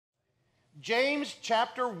James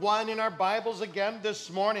chapter 1 in our Bibles again this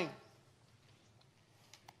morning.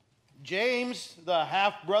 James, the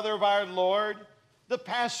half-brother of our Lord, the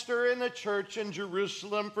pastor in the church in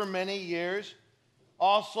Jerusalem for many years,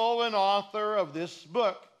 also an author of this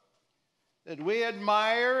book that we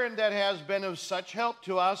admire and that has been of such help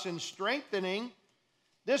to us in strengthening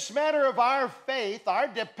this matter of our faith, our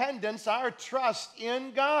dependence, our trust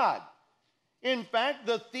in God. In fact,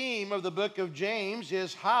 the theme of the book of James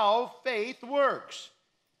is how faith works.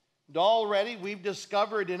 And already we've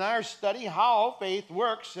discovered in our study how faith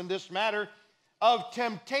works in this matter of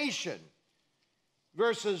temptation.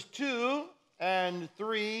 Verses 2 and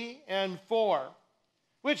 3 and 4,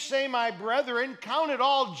 which say, "My brethren, count it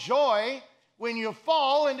all joy when you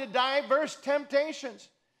fall into diverse temptations."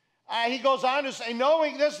 He goes on to say,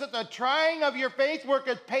 "Knowing this, that the trying of your faith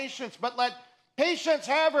worketh patience, but let patience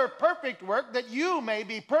have her perfect work, that you may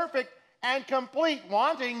be perfect and complete,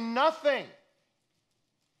 wanting nothing."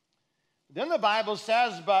 Then the Bible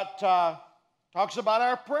says, talks about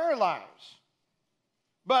our prayer lives.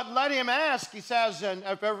 "But let him ask," he says in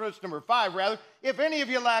verse number 5, rather, "if any of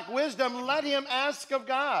you lack wisdom, let him ask of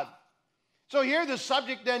God." So here the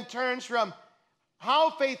subject then turns from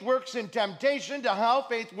how faith works in temptation to how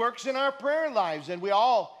faith works in our prayer lives. And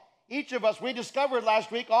each of us, we discovered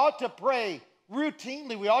last week, ought to pray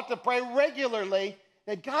routinely. We ought to pray regularly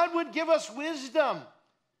that God would give us wisdom,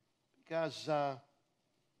 because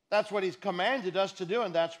that's what he's commanded us to do,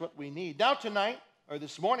 and that's what we need. Now tonight, or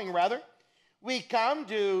this morning rather, we come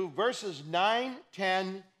to verses 9,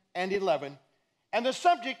 10, and 11. And the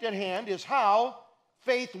subject at hand is how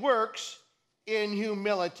faith works in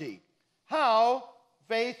humility. How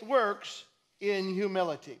faith works in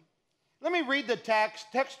humility. Let me read the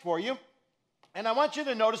text for you, and I want you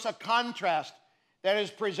to notice a contrast that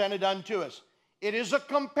is presented unto us. It is a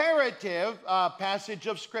comparative passage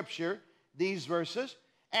of Scripture, these verses,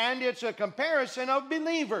 and it's a comparison of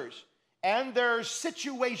believers and their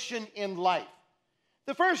situation in life.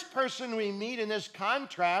 The first person we meet in this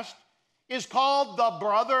contrast is called the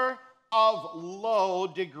brother of low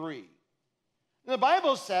degree. The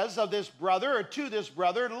Bible says of this brother, or to this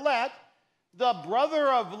brother, "Let the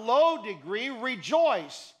brother of low degree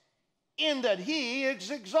rejoice in that he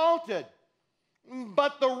is exalted,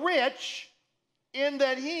 but the rich in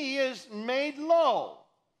that he is made low.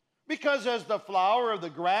 Because as the flower of the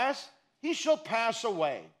grass, he shall pass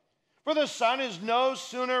away. For the sun is no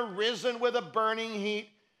sooner risen with a burning heat,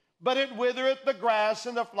 but it withereth the grass,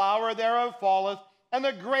 and the flower thereof falleth, and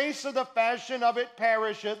the grace of the fashion of it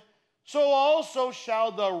perisheth. So also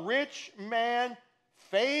shall the rich man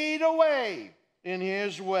fade away in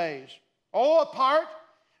his ways." Oh, apart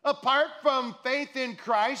from faith in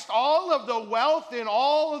Christ, all of the wealth in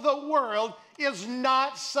all of the world is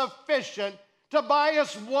not sufficient to buy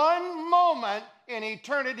us one moment in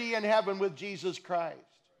eternity in heaven with Jesus Christ.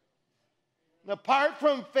 And apart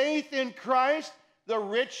from faith in Christ, the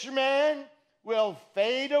rich man will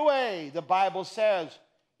fade away, the Bible says,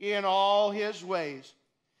 in all his ways.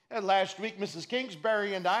 And last week, Mrs.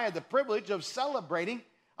 Kingsbury and I had the privilege of celebrating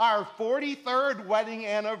our 43rd wedding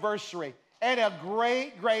anniversary. And a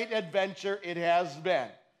great, great adventure it has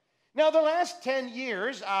been. Now, the last 10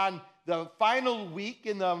 years, on the final week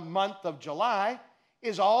in the month of July,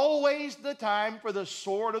 is always the time for the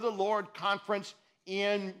Sword of the Lord conference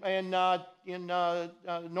in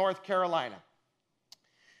North Carolina.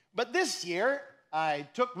 But this year, I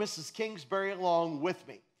took Mrs. Kingsbury along with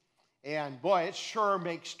me. And boy, it sure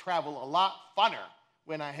makes travel a lot funner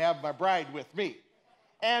when I have my bride with me.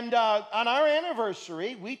 And on our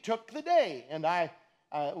anniversary, we took the day, and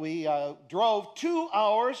we drove 2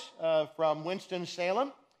 hours from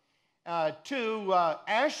Winston-Salem to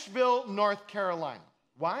Asheville, North Carolina.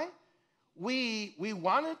 Why? We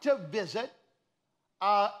wanted to visit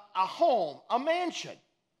a home, a mansion,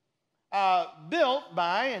 built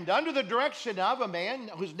by and under the direction of a man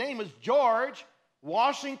whose name is George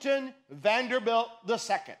Washington Vanderbilt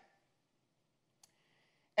II.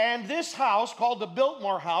 And this house, called the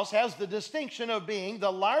Biltmore House, has the distinction of being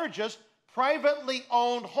the largest privately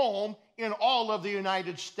owned home in all of the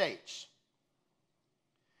United States.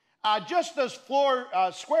 Just the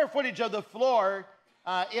square footage of the floor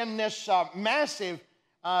in this massive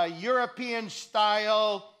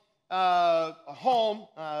European-style home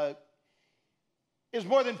is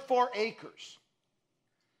more than 4 acres.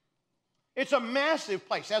 It's a massive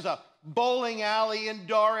place. It has a bowling alley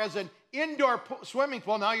indoor, has an indoor swimming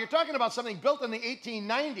pool. Now, you're talking about something built in the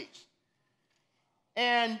 1890s.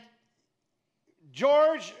 And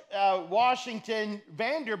George Washington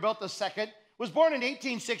Vanderbilt II was born in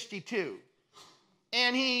 1862.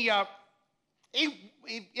 And he he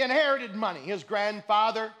inherited money. His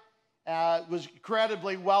grandfather was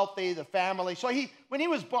incredibly wealthy, the family. So when he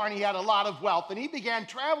was born, he had a lot of wealth, and he began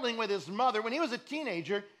traveling with his mother when he was a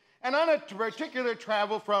teenager. And on a particular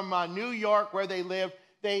travel from New York, where they lived,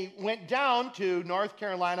 they went down to North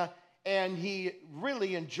Carolina, and he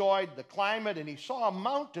really enjoyed the climate, and he saw a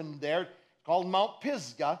mountain there called Mount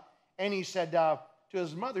Pisgah, and he said to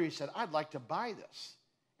his mother, he said, I'd like to buy this,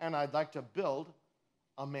 and I'd like to build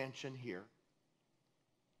a mansion here.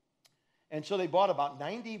 And so they bought about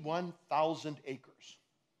 91,000 acres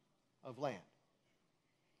of land.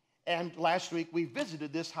 And last week we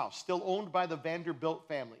visited this house, still owned by the Vanderbilt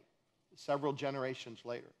family, several generations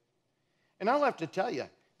later. And I'll have to tell you,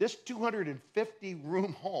 this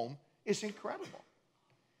 250-room home is incredible.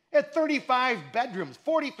 It had 35 bedrooms,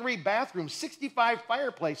 43 bathrooms, 65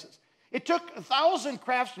 fireplaces. It took 1,000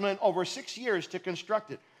 craftsmen over 6 years to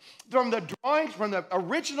construct it. From the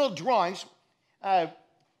original drawings,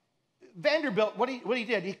 Vanderbilt, what he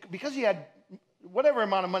did, because he had whatever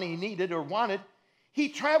amount of money he needed or wanted, he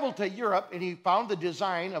traveled to Europe and he found the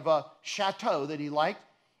design of a chateau that he liked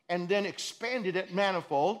and then expanded it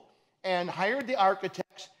manifold and hired the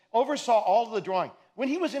architects, oversaw all of the drawing. When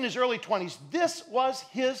he was in his early 20s, this was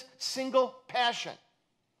his single passion.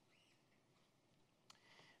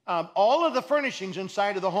 All of the furnishings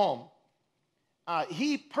inside of the home,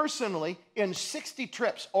 he personally, in 60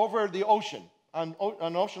 trips over the ocean, on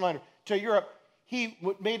ocean liner to Europe, he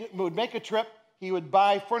would make a trip. He would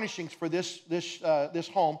buy furnishings for this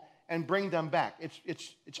home and bring them back.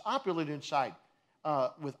 It's opulent inside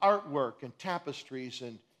with artwork and tapestries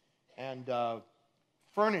and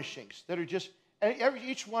furnishings that are just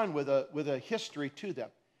each one with a history to them.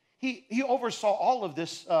 He oversaw all of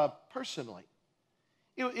this personally.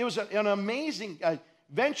 It was an amazing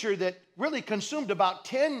venture that really consumed about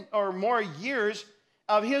 10 or more years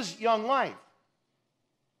of his young life.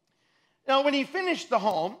 Now, when he finished the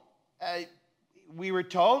home, we were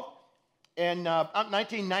told in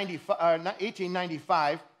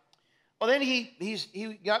 1895, well, then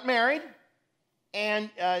he got married,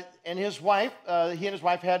 and his wife, he and his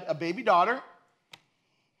wife had a baby daughter,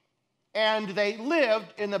 and they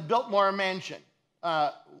lived in the Biltmore Mansion,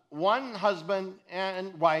 one husband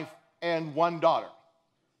and wife and one daughter,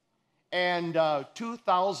 and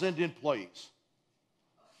 2,000 employees.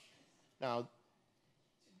 Now,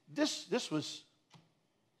 this was,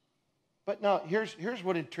 but now here's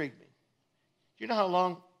what intrigued me. Do you know how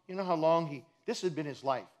long this had been his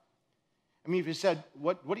life? I mean, if you said,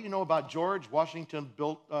 what do you know about George Washington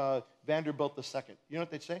Vanderbilt II? You know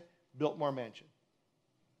what they'd say? Biltmore Mansion.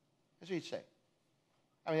 That's what he'd say.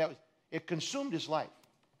 I mean, it consumed his life.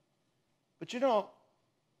 But you know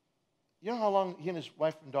how long he and his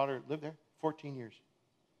wife and daughter lived there? 14 years.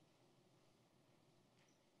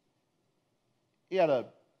 He had a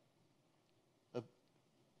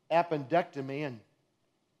appendectomy and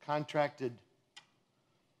contracted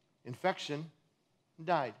infection and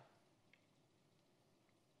died.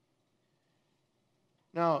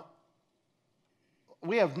 Now,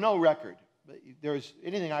 we have no record. There's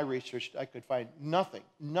anything I researched, I could find nothing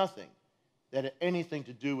that had anything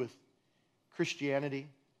to do with Christianity,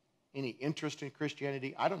 any interest in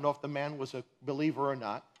Christianity. I don't know if the man was a believer or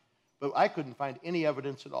not, but I couldn't find any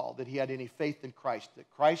evidence at all that he had any faith in Christ, that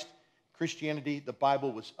Christ, Christianity, the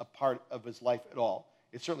Bible was a part of his life at all.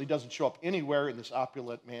 It certainly doesn't show up anywhere in this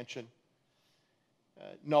opulent mansion,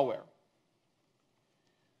 nowhere.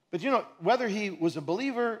 But you know, whether he was a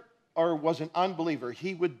believer or was an unbeliever,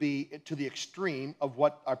 he would be to the extreme of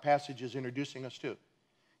what our passage is introducing us to.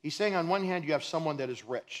 He's saying on one hand, you have someone that is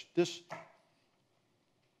rich.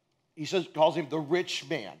 He calls him the rich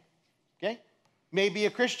man. Okay? May be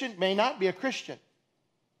a Christian, may not be a Christian.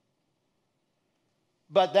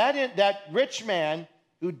 But that rich man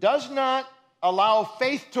who does not allow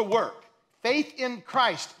faith to work, faith in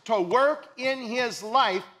Christ to work in his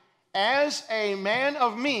life as a man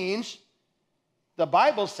of means, the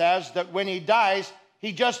Bible says that when he dies,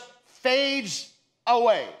 he just fades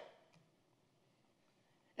away.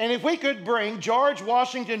 And if we could bring George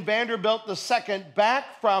Washington Vanderbilt II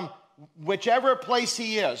back from whichever place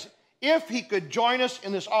he is, if he could join us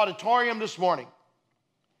in this auditorium this morning,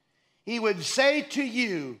 he would say to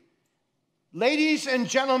you, ladies and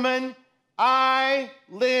gentlemen, I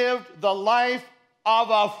lived the life of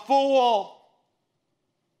a fool.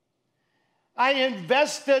 I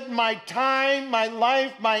invested my time, my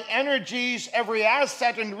life, my energies, every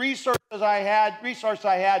asset and resource I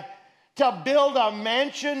had to build a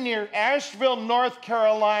mansion near Asheville, North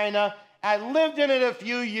Carolina. I lived in it a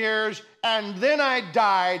few years, and then I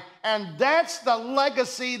died, and that's the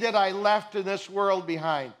legacy that I left in this world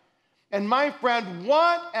behind. And my friend,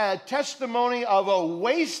 what a testimony of a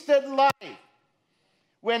wasted life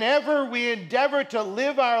whenever we endeavor to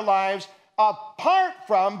live our lives apart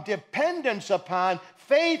from dependence upon,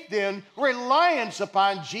 faith in, reliance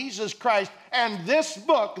upon Jesus Christ and this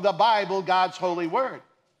book, the Bible, God's holy word.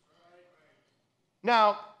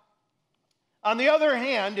 Now, on the other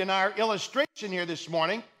hand, in our illustration here this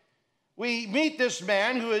morning, we meet this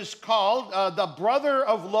man who is called the brother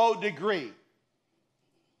of low degree.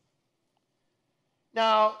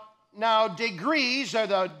 Now degrees, or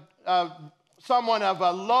the someone of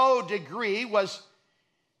a low degree, was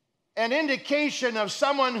an indication of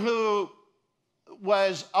someone who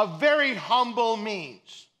was of very humble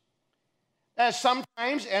means. As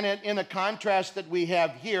sometimes, and in the contrast that we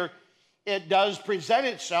have here, it does present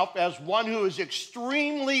itself as one who is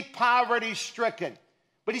extremely poverty-stricken.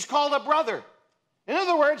 But he's called a brother. In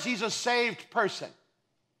other words, he's a saved person.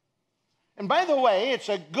 And by the way, it's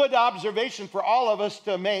a good observation for all of us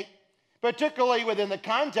to make, particularly within the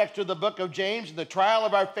context of the book of James and the trial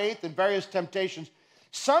of our faith and various temptations.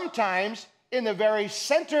 Sometimes, in the very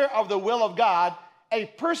center of the will of God, a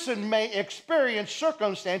person may experience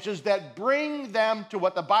circumstances that bring them to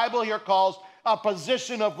what the Bible here calls a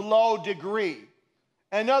position of low degree.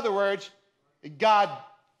 In other words, God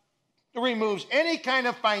removes any kind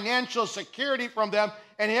of financial security from them,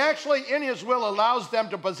 and he actually, in his will, allows them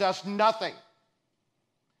to possess nothing.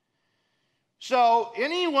 So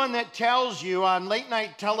anyone that tells you on late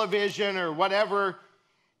night television or whatever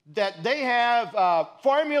that they have a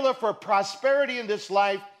formula for prosperity in this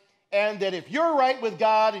life, and that if you're right with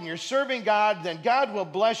God and you're serving God, then God will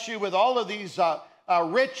bless you with all of these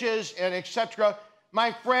riches and etc.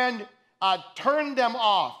 My friend, turn them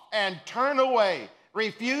off and turn away.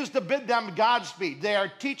 Refuse to bid them Godspeed. They are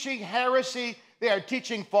teaching heresy. They are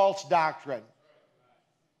teaching false doctrine.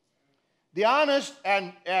 The honest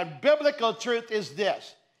and biblical truth is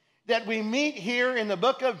this, that we meet here in the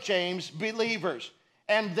book of James believers,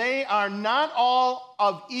 and they are not all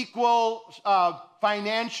of equal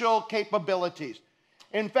financial capabilities.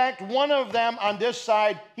 In fact, one of them on this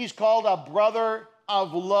side, he's called a brother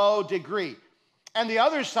of low degree. And the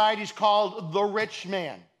other side, he's called the rich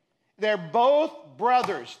man. They're both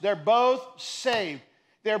brothers. They're both saved.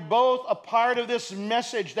 They're both a part of this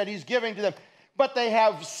message that he's giving to them. But they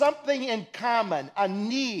have something in common, a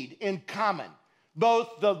need in common.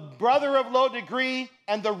 Both the brother of low degree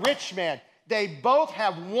and the rich man, they both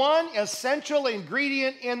have one essential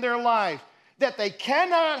ingredient in their life that they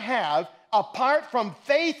cannot have apart from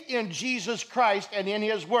faith in Jesus Christ and in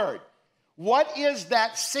his word. What is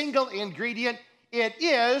that single ingredient? It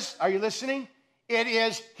is, are you listening? It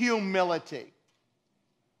is humility.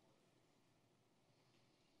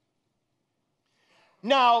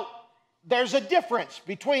 Now, there's a difference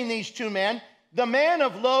between these two men. The man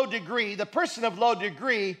of low degree, the person of low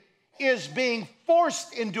degree, is being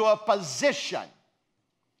forced into a position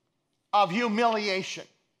of humiliation.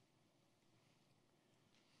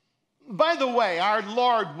 By the way, our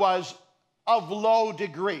Lord was of low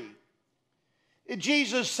degree.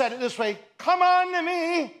 Jesus said it this way, "Come unto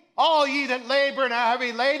me, all ye that labor and are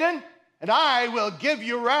heavy laden, and I will give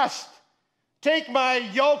you rest. Take my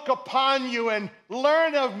yoke upon you and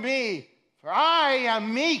learn of me, for I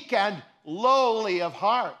am meek and lowly of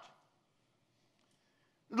heart."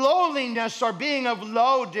 Lowliness, or being of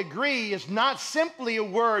low degree, is not simply a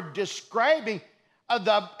word describing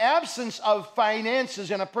the absence of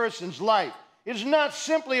finances in a person's life. It is not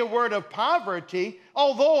simply a word of poverty,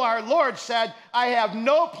 although our Lord said, "I have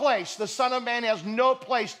no place, the Son of Man has no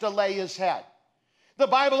place to lay his head." The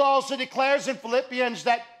Bible also declares in Philippians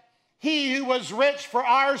that he who was rich for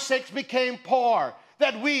our sakes became poor,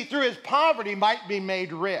 that we through his poverty might be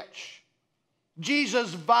made rich.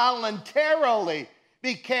 Jesus voluntarily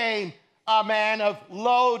became a man of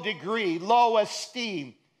low degree, low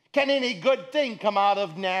esteem. Can any good thing come out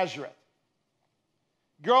of Nazareth?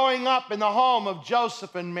 Growing up in the home of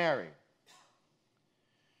Joseph and Mary.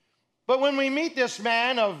 But when we meet this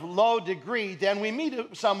man of low degree, then we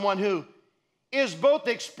meet someone who is both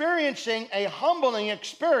experiencing a humbling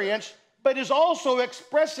experience, but is also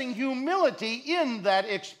expressing humility in that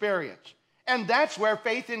experience. And that's where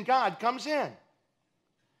faith in God comes in.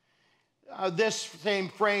 This same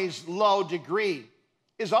phrase, low degree,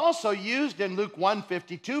 is also used in Luke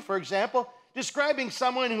 1:52, for example, describing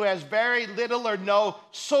someone who has very little or no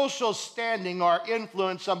social standing or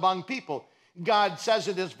influence among people. God says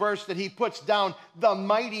in this verse that he puts down the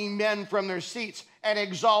mighty men from their seats and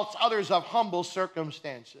exalts others of humble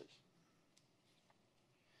circumstances.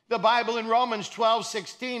 The Bible in Romans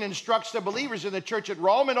 12:16 instructs the believers in the church at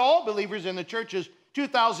Rome and all believers in the churches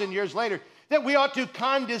 2,000 years later that we ought to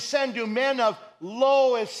condescend to men of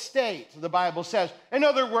low estate, the Bible says. In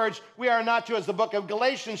other words, we are not to, as the book of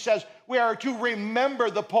Galatians says, we are to remember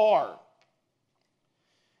the poor.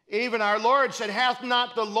 Even our Lord said, hath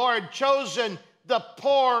not the Lord chosen the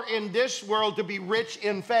poor in this world to be rich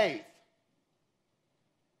in faith?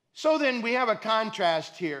 So then we have a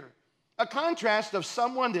contrast here, a contrast of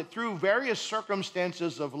someone that through various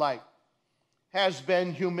circumstances of life has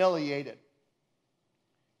been humiliated.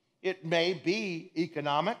 It may be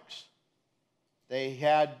economics. They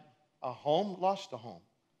had a home, lost a home.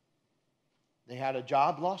 They had a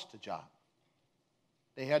job, lost a job.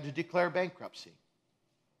 They had to declare bankruptcy.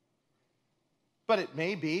 But it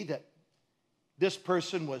may be that this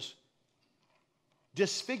person was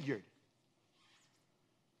disfigured.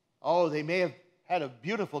 Oh, they may have had a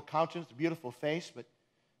beautiful countenance, a beautiful face, but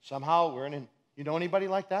somehow you know anybody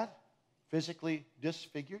like that? Physically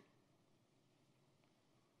disfigured?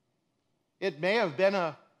 It may have been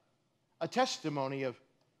a testimony of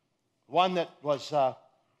one that was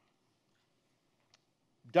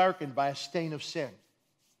darkened by a stain of sin.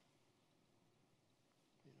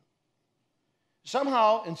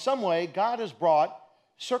 Somehow, in some way, God has brought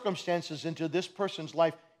circumstances into this person's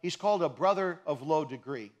life. He's called a brother of low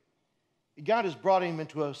degree. God has brought him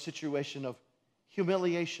into a situation of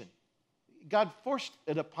humiliation. God forced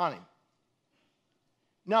it upon him.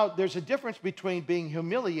 Now, there's a difference between being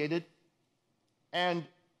humiliated and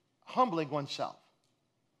humbling oneself.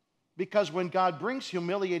 Because when God brings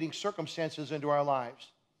humiliating circumstances into our lives,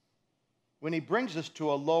 when he brings us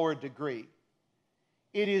to a lower degree,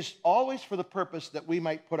 it is always for the purpose that we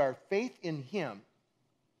might put our faith in him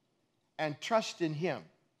and trust in him,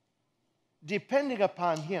 depending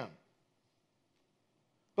upon him.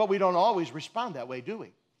 But we don't always respond that way, do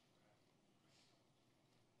we?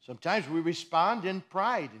 Sometimes we respond in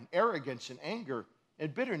pride and arrogance and anger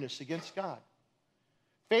and bitterness against God.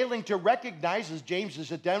 Failing to recognize, as James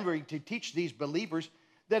is endeavoring to teach these believers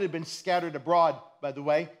that had been scattered abroad, by the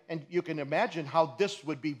way, and you can imagine how this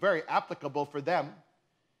would be very applicable for them.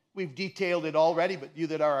 We've detailed it already, but you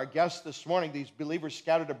that are our guests this morning, these believers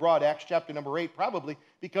scattered abroad, Acts chapter number 8, probably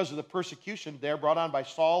because of the persecution there brought on by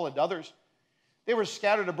Saul and others. They were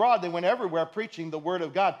scattered abroad. They went everywhere preaching the word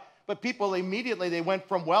of God. But people immediately, they went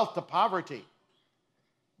from wealth to poverty.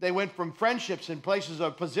 They went from friendships and places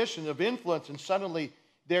of position, of influence, and suddenly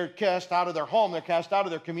they're cast out of their home, they're cast out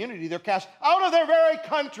of their community, they're cast out of their very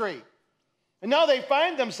country. And now they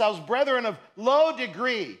find themselves brethren of low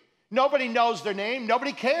degree. Nobody knows their name.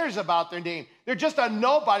 Nobody cares about their name. They're just a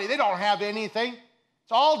nobody. They don't have anything.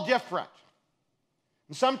 It's all different.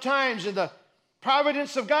 And sometimes in the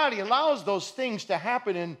providence of God, he allows those things to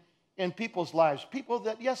happen in people's lives. People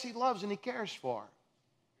that, yes, he loves and he cares for.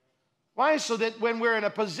 Why? So that when we're in a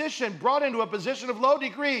position, brought into a position of low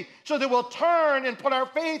degree, so that we'll turn and put our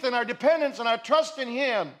faith and our dependence and our trust in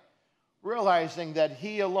him, realizing that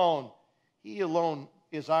he alone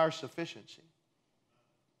is our sufficiency.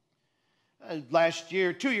 Last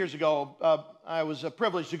year, 2 years ago, I was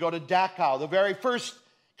privileged to go to Dachau, the very first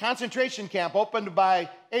concentration camp opened by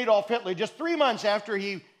Adolf Hitler just 3 months after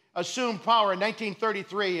he assumed power in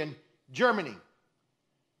 1933 in Germany.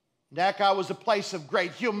 Dachau was a place of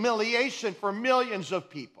great humiliation for millions of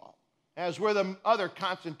people, as were the other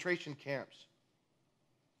concentration camps.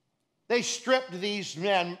 They stripped these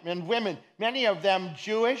men and women, many of them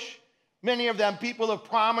Jewish, many of them people of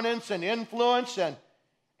prominence and influence and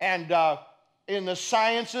in the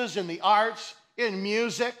sciences, in the arts, in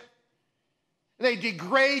music. They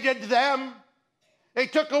degraded them. They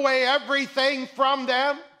took away everything from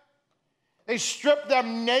them. They stripped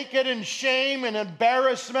them naked in shame and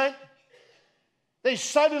embarrassment. They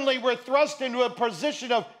suddenly were thrust into a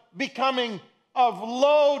position of becoming of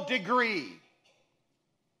low degree.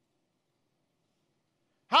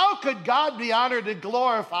 How could God be honored and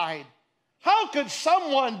glorified? How could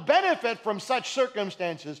someone benefit from such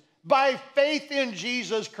circumstances? By faith in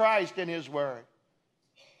Jesus Christ and his word.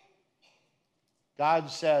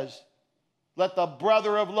 God says, let the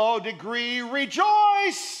brother of low degree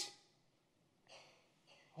rejoice.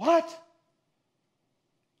 What?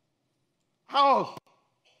 How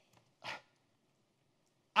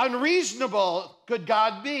unreasonable could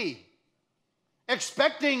God be?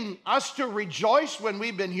 Expecting us to rejoice when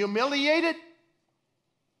we've been humiliated?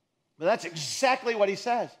 But that's exactly what he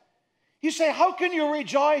says. You say, how can you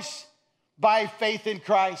rejoice? By faith in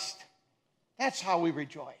Christ. That's how we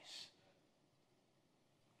rejoice.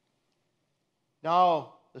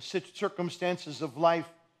 Now, the circumstances of life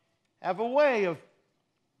have a way of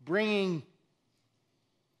bringing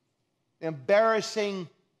embarrassing,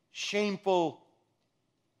 shameful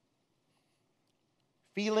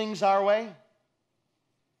feelings our way.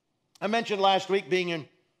 I mentioned last week being in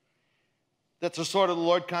that's the Sword of the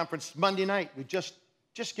Lord conference Monday night. We just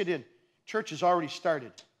get in. Church has already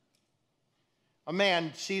started. A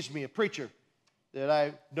man sees me, a preacher that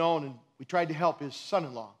I've known, and we tried to help his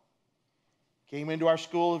son-in-law. Came into our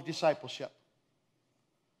school of discipleship.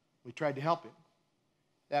 We tried to help him.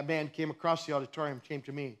 That man came across the auditorium, came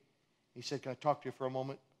to me. He said, "Can I talk to you for a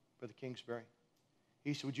moment, Brother Kingsbury?"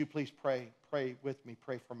 He said, "Would you please pray with me,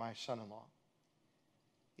 pray for my son-in-law.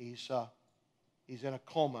 He's in a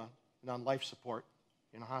coma and on life support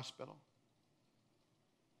in a hospital,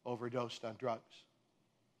 overdosed on drugs.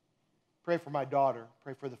 Pray for my daughter,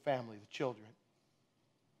 pray for the family, the children."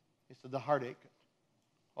 He said, "The heartache,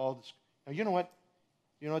 all this." Now, you know what?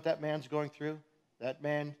 You know what that man's going through? That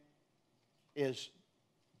man is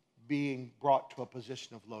being brought to a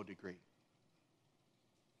position of low degree.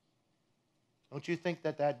 Don't you think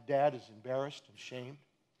that dad is embarrassed and shamed?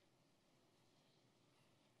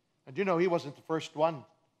 And you know, he wasn't the first one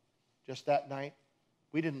just that night.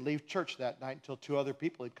 We didn't leave church that night until 2 other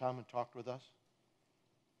people had come and talked with us.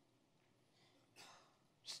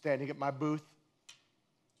 Standing at my booth.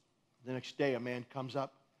 The next day, a man comes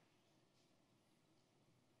up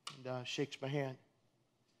and shakes my hand.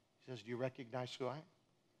 He says, "Do you recognize who I am?"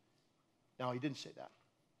 No, he didn't say that.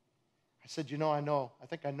 I said, "You know, I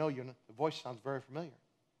think I know you. The voice sounds very familiar."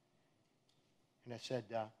 And I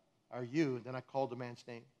said, "Are you?" And then I called the man's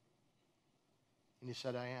name. And he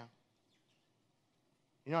said, "I am."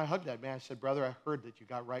 You know, I hugged that man. I said, "Brother, I heard that you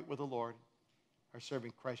got right with the Lord, are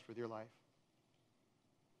serving Christ with your life."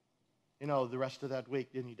 You know, the rest of that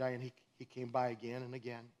week, didn't he die? And he came by again and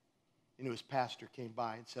again. You know, his pastor came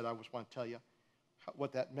by and said, "I just want to tell you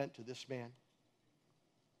what that meant to this man."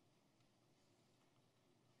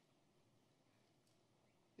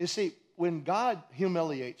 You see, when God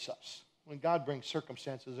humiliates us, when God brings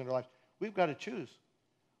circumstances in our lives, we've got to choose.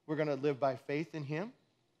 We're going to live by faith in Him.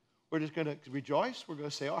 We're just going to rejoice. We're going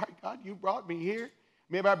to say, "All right, God, you brought me here.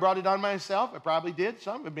 Maybe I brought it on myself. I probably did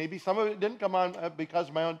some. Maybe some of it didn't come on because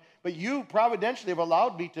of my own. But you providentially have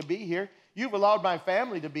allowed me to be here. You've allowed my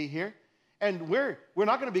family to be here. And we're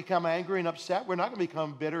not going to become angry and upset. We're not going to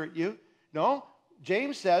become bitter at you. No,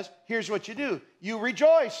 James says, here's what you do. You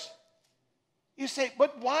rejoice. You say,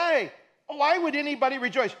 "But why? Why would anybody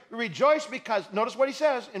rejoice?" Rejoice because, notice what he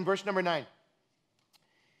says in verse number 9.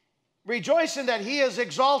 "Rejoice in that He is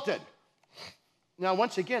exalted." Now,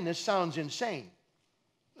 once again, this sounds insane.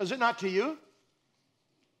 Is it not to you?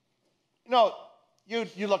 No, you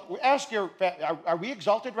look, ask your family, are we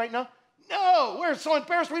exalted right now? No, we're so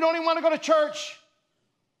embarrassed we don't even want to go to church.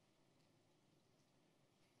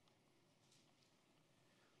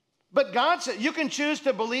 But God said, you can choose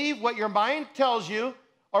to believe what your mind tells you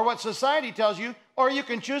or what society tells you, or you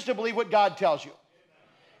can choose to believe what God tells you.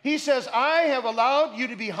 He says, "I have allowed you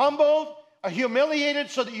to be humbled, humiliated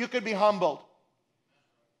so that you could be humbled.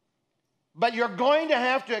 But you're going to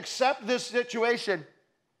have to accept this situation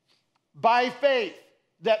by faith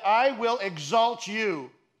that I will exalt you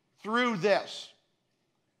through this."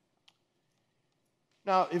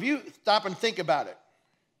 Now, if you stop and think about it,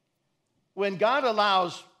 when God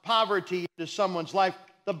allows poverty into someone's life,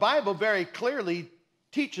 the Bible very clearly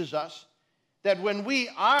teaches us that when we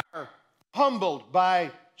are humbled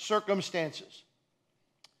by circumstances,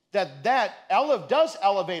 that does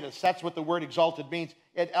elevate us. That's what the word exalted means.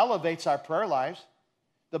 It elevates our prayer lives.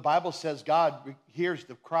 The Bible says God hears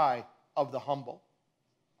the cry of the humble.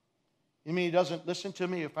 You mean He doesn't listen to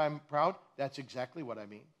me if I'm proud? That's exactly what I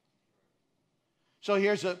mean. So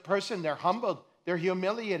here's a person, they're humbled, they're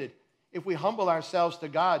humiliated. If we humble ourselves to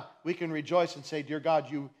God, we can rejoice and say, "Dear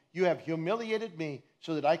God, you have humiliated me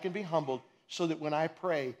so that I can be humbled, so that when I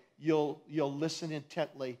pray, you'll listen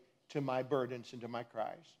intently to my burdens and to my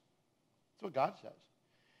cries." That's what God says.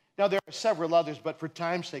 Now, there are several others, but for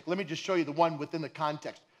time's sake, let me just show you the one within the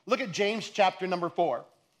context. Look at James chapter number 4.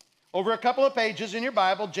 Over a couple of pages in your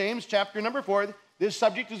Bible, James chapter number 4, this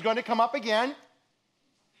subject is going to come up again.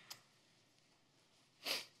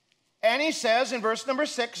 And he says in verse number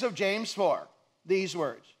 6 of James 4, these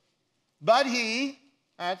words, "But He,"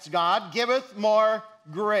 that's God, "giveth more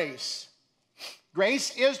grace."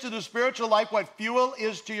 Grace is to the spiritual life what fuel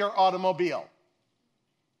is to your automobile.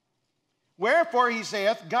 "Wherefore," he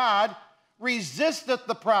saith, "God resisteth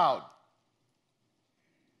the proud,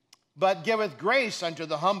 but giveth grace unto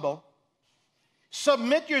the humble.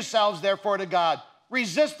 Submit yourselves therefore to God.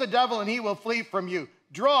 Resist the devil, and he will flee from you.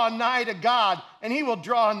 Draw nigh to God, and He will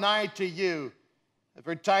draw nigh to you."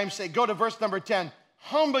 For time's sake, go to verse number 10.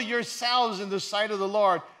 "Humble yourselves in the sight of the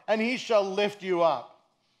Lord, and He shall lift you up."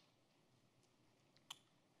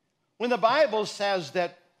 When the Bible says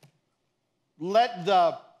that let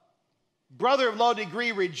the brother of low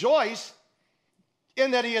degree, rejoice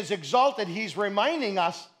in that he is exalted. He's reminding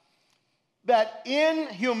us that in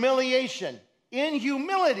humiliation, in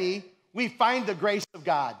humility, we find the grace of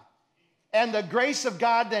God. And the grace of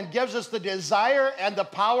God then gives us the desire and the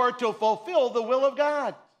power to fulfill the will of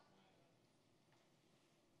God.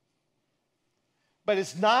 But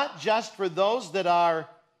it's not just for those that are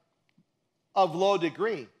of low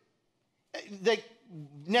degree. The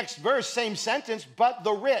next verse, same sentence, but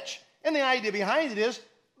the rich. And the idea behind it is,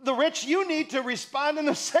 the rich, you need to respond in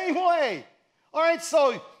the same way. All right,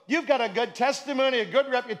 so you've got a good testimony, a good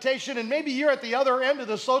reputation, and maybe you're at the other end of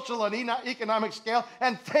the social and economic scale,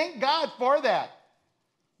 and thank God for that.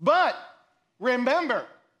 But remember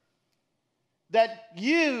that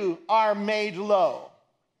you are made low.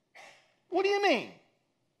 What do you mean?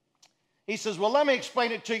 He says, well, let me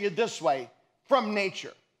explain it to you this way, from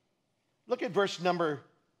nature. Look at verse number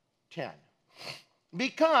 10.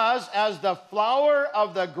 Because as the flower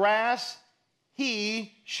of the grass,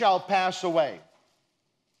 he shall pass away.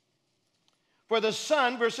 For the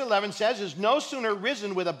sun, verse 11 says, is no sooner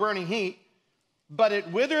risen with a burning heat, but it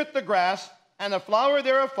withereth the grass, and the flower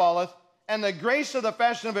thereof falleth, and the grace of the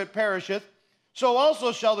fashion of it perisheth. So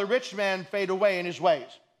also shall the rich man fade away in his ways.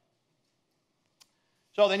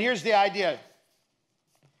 So then here's the idea.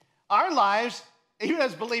 Our lives, even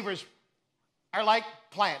as believers, are like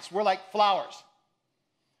plants. We're like flowers.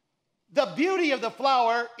 The beauty of the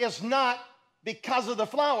flower is not because of the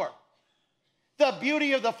flower. The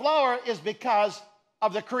beauty of the flower is because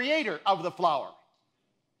of the creator of the flower.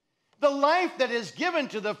 The life that is given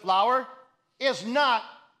to the flower is not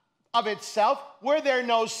of itself. Were there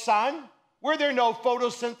no sun, were there no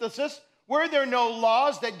photosynthesis, were there no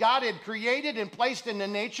laws that God had created and placed into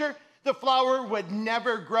nature, the flower would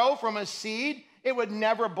never grow from a seed. It would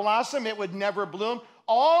never blossom. It would never bloom.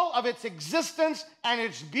 All of its existence and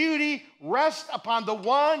its beauty rest upon the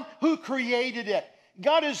one who created it.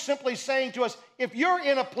 God is simply saying to us, if you're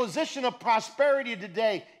in a position of prosperity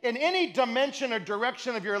today, in any dimension or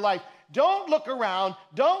direction of your life, don't look around,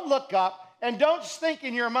 don't look up, and don't think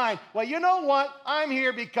in your mind, well, you know what? I'm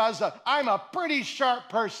here because I'm a pretty sharp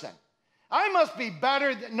person. I must be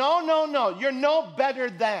better than. No. You're no better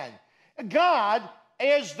than. God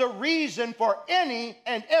is the reason for any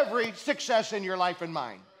and every success in your life and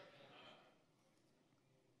mine.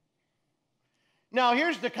 Now,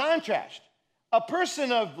 here's the contrast. A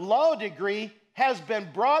person of low degree has been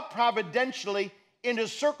brought providentially into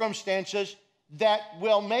circumstances that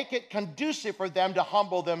will make it conducive for them to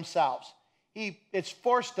humble themselves. It's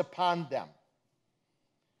forced upon them.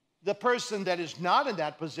 The person that is not in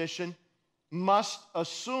that position must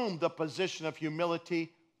assume the position of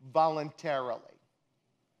humility voluntarily.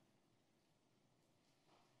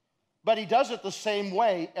 But he does it the same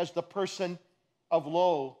way as the person of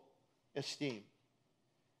low esteem.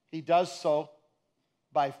 He does so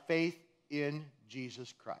by faith in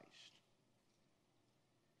Jesus Christ.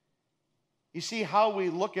 You see, how we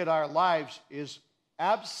look at our lives is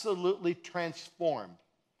absolutely transformed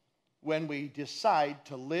when we decide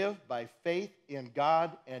to live by faith in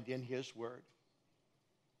God and in His Word.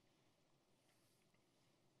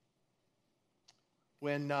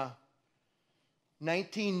 When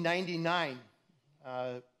 1999,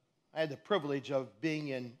 I had the privilege of being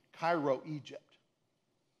in Cairo, Egypt.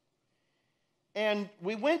 And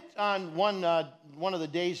we went on one of the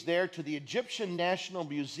days there to the Egyptian National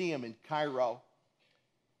Museum in Cairo.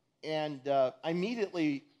 And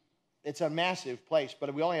immediately, it's a massive place,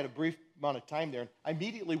 but we only had a brief amount of time there. I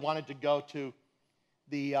immediately wanted to go to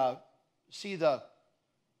see the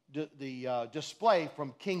display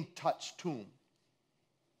from King Tut's tomb.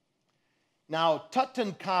 Now,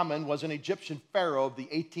 Tutankhamun was an Egyptian pharaoh of the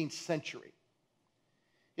 18th century.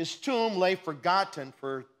 His tomb lay forgotten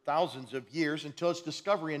for thousands of years until its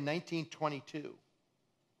discovery in 1922.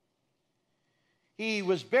 He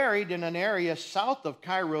was buried in an area south of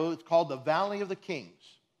Cairo. It's called the Valley of the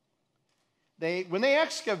Kings. When they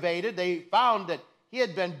excavated, they found that he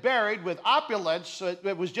had been buried with opulence. So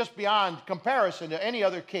it was just beyond comparison to any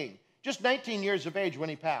other king. Just 19 years of age when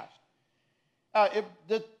he passed.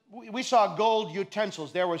 We saw gold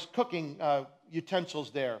utensils. There was cooking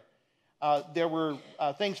utensils there. There were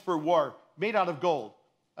things for war made out of gold.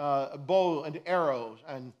 A bow and arrows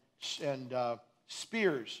and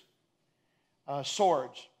spears,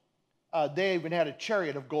 swords. They even had a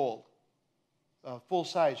chariot of gold, a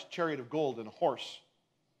full-size chariot of gold and a horse.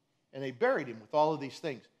 And they buried him with all of these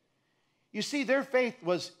things. You see, their faith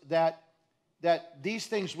was that these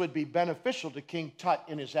things would be beneficial to King Tut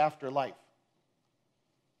in his afterlife.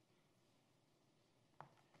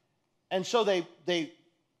 And so they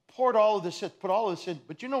poured all of this in, put all of this in.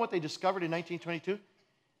 But you know what they discovered in 1922?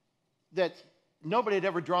 That nobody had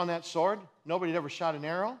ever drawn that sword. Nobody had ever shot an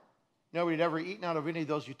arrow. Nobody had ever eaten out of any of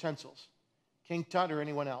those utensils. King Tut or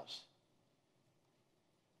anyone else.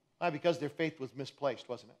 Why? Because their faith was misplaced,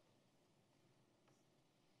 wasn't it?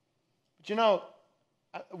 But you know,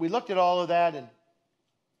 we looked at all of that and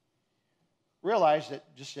realized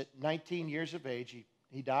that just at 19 years of age,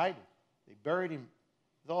 he died. They buried him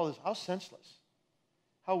with all this. How senseless.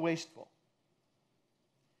 How wasteful.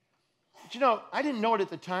 But you know, I didn't know it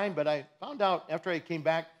at the time, but I found out after I came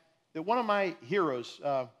back that one of my heroes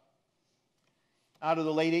out of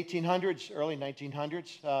the late 1800s, early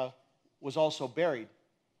 1900s, was also buried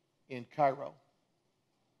in Cairo.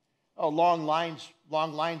 Oh, long lines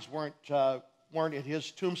weren't at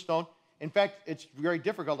his tombstone. In fact, it's very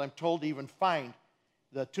difficult, I'm told, to even find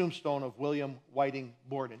the tombstone of William Whiting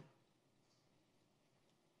Borden.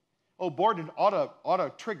 Oh, Borden ought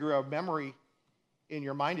to trigger a memory in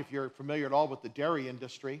your mind if you're familiar at all with the dairy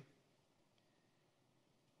industry.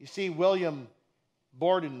 You see, William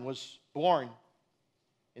Borden was born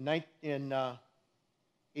in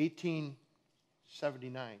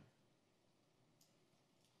 1879.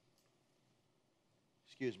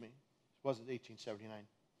 Excuse me, it wasn't 1879.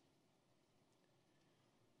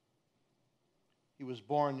 He was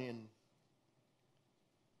born in,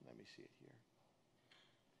 let me see it here.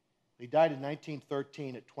 He died in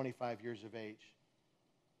 1913 at 25 years of age.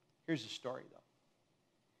 Here's the story, though.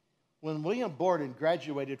 When William Borden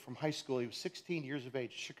graduated from high school, he was 16 years of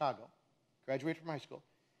age, Chicago. Graduated from high school.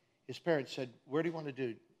 His parents said, "Where do you want to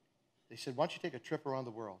do?" They said, "Why don't you take a trip around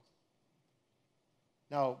the world?"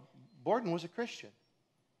 Now, Borden was a Christian.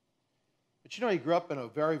 But you know, he grew up in a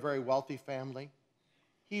very, very wealthy family.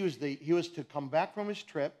 He was to come back from his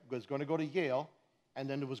trip, was going to go to Yale, and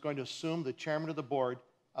then was going to assume the chairman of the board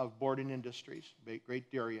of Borden Industries, great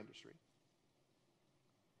dairy industry.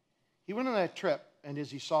 He went on that trip, and as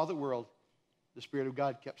he saw the world, the Spirit of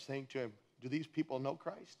God kept saying to him, "Do these people know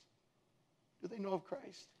Christ? Do they know of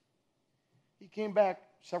Christ?" He came back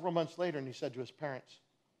several months later, and he said to his parents,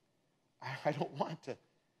 I don't want to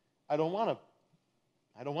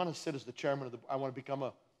sit as the chairman of the, I want to become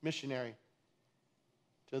a missionary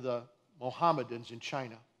to the Mohammedans in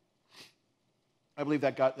China. I believe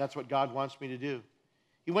that's what God wants me to do.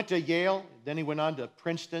 He went to Yale, then he went on to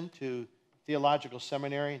Princeton, to theological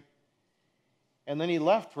seminary, and then he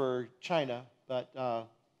left for China, but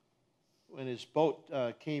when his boat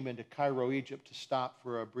came into Cairo, Egypt, to stop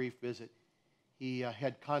for a brief visit, he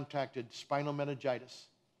had contracted spinal meningitis,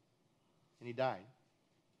 and he died.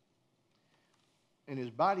 And his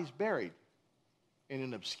body's buried in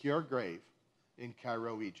an obscure grave in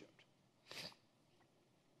Cairo, Egypt.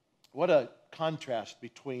 What a contrast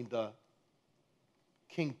between the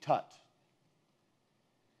King Tut.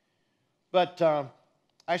 But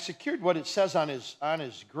I secured what it says on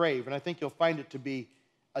his grave, and I think you'll find it to be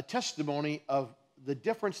a testimony of the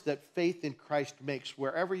difference that faith in Christ makes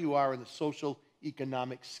wherever you are in the social,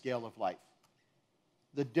 economic scale of life.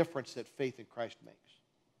 The difference that faith in Christ makes.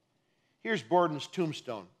 Here's Borden's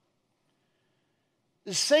tombstone.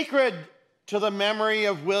 "Is sacred to the memory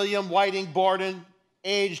of William Whiting Borden,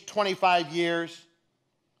 aged 25 years,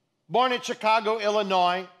 born at Chicago,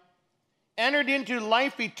 Illinois, entered into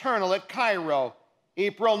life eternal at Cairo,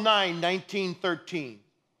 April 9, 1913.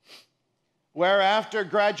 Where after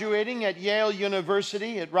graduating at Yale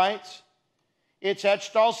University," it writes, it's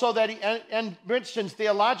etched also that in Princeton's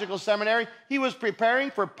Theological Seminary, he was preparing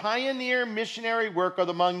for pioneer missionary work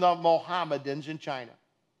among the Mohammedans in China.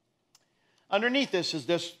 Underneath this is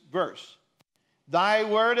this verse. "Thy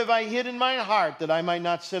word have I hid in mine heart, that I might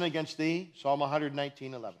not sin against thee." Psalm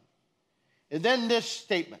 119:11. And then this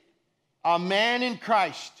statement. "A man in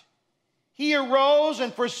Christ. He arose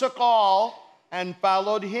and forsook all and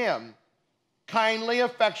followed him. Kindly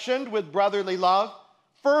affectioned with brotherly love,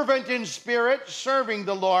 fervent in spirit, serving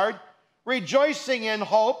the Lord, rejoicing in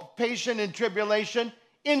hope, patient in tribulation,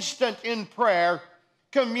 instant in prayer,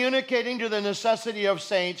 communicating to the necessity of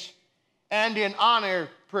saints, and in honor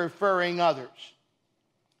preferring others."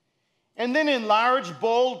 And then in large,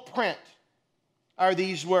 bold print are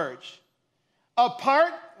these words.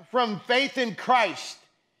 "Apart from faith in Christ,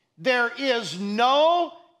 there is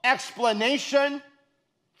no explanation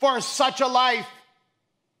for such a life."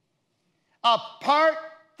 Apart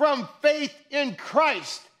from faith in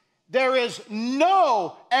Christ, there is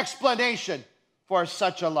no explanation for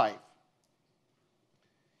such a life.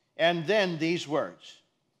 And then these words.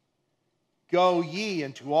 "Go ye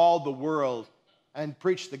into all the world and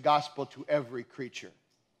preach the gospel to every creature."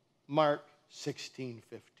 Mark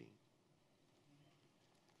 16:15.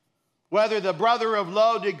 whether the brother of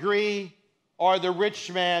low degree or the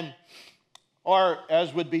rich man, or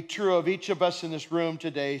as would be true of each of us in this room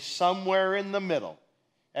today, somewhere in the middle,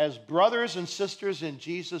 as brothers and sisters in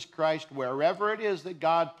Jesus Christ, wherever it is that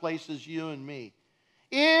God places you and me,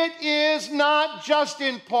 it is not just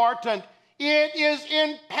important, it is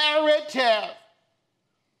imperative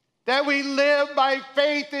that we live by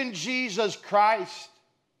faith in Jesus Christ,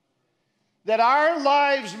 that our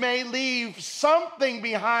lives may leave something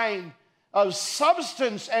behind of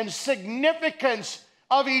substance and significance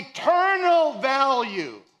of eternal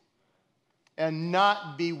value and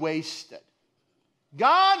not be wasted.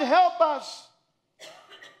 God help us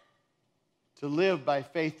to live by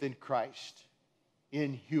faith in Christ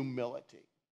in humility.